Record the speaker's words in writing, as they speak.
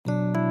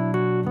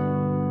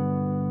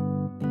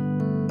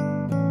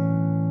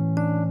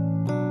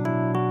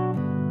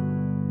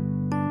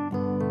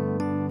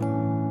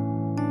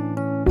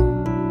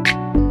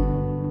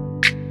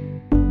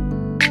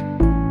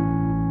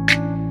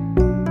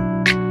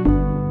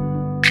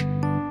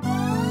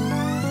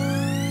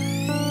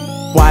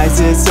Why is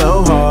it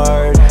so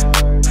hard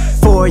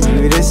for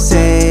you to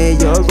say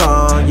you're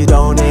wrong? You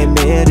don't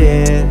admit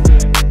it.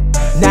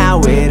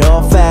 Now it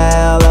all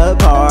fell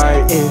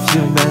apart if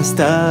you messed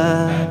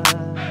up.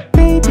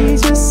 Baby,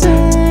 just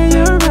say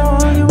you're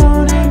wrong, you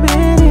won't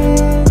admit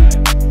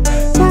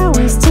it. Now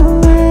it's too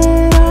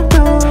late, I'm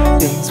gone.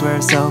 Things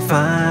were so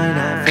fine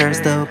at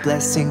first, the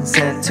blessing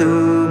sent to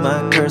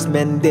my curse.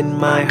 Mending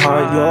my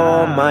heart,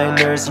 you're my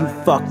nurse. You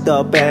fucked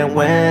up and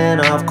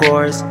went, of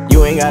course.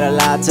 You ain't got a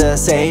lot to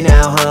say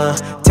now, huh?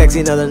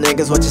 Texting other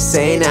niggas, what you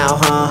say now,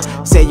 huh?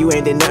 Say you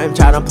ain't did nothing,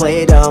 try to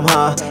play dumb,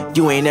 huh?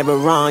 You ain't never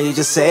wrong, you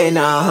just say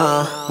nah,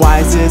 huh? Why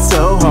is it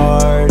so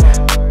hard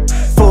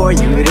for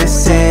you to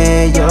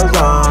say you're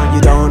wrong?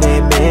 You don't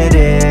admit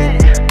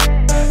it.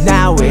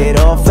 Now it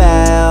all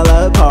fell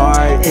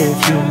apart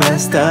if you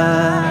messed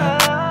up.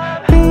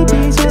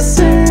 Baby, just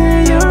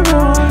say you're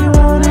wrong, you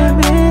won't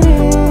admit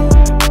it.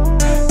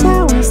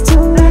 Now it's too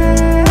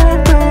late,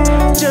 I'm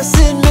gone. Just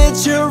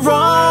admit you're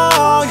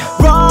wrong,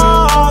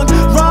 wrong,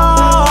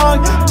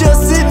 wrong.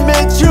 Just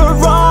admit you're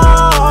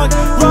wrong,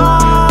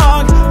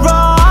 wrong,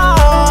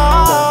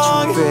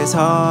 wrong. The truth is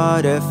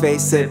hard to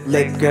face it.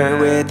 Liquor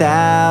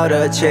without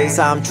a chase.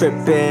 I'm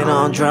tripping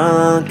on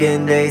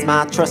drunken days.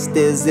 My trust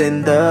is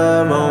in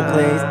the wrong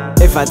place.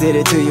 If I did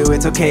it to you,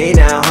 it's okay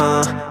now,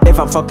 huh? If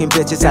I'm fucking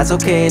bitches, that's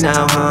okay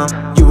now,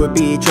 huh? You would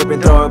be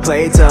tripping, throwing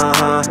plates,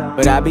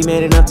 but I'd be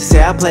man enough to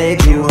say I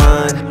played you,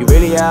 hun. You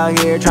really out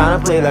here trying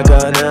to play like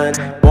a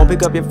nun. Won't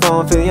pick up your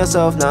phone, feeling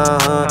yourself now,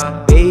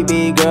 huh?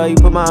 Baby girl, you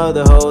put my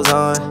other hoes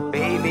on.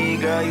 Baby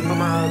girl, you put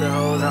my other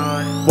hoes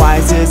on. Why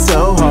is it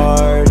so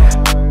hard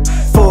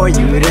for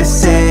you to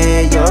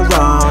say you're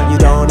wrong? You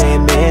don't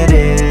admit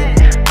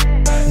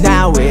it.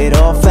 Now it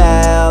all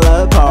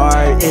fell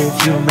apart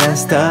if you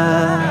messed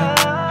up.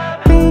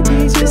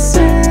 Baby, just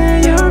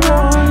say you're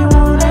wrong, you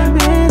won't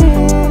admit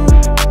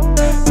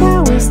it.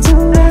 Now it's too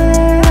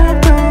late,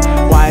 I'm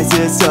gone. Why is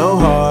it so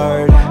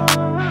hard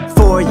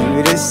for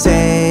you to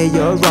say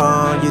you're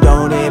wrong? You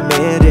don't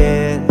admit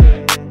it.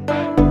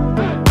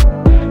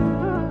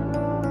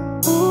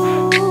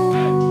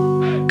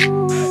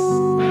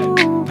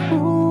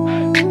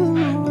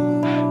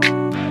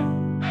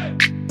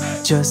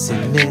 Just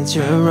admit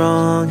you're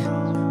wrong.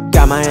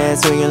 Got my head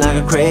swinging like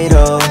a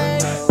cradle.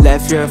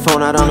 Left your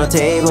phone out on the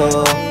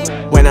table.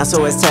 When I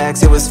saw his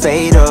text, it was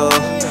fatal.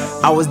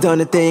 I was done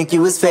to think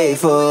you was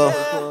faithful.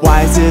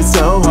 Why is it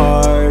so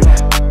hard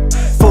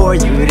for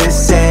you to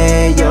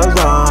say you're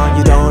wrong?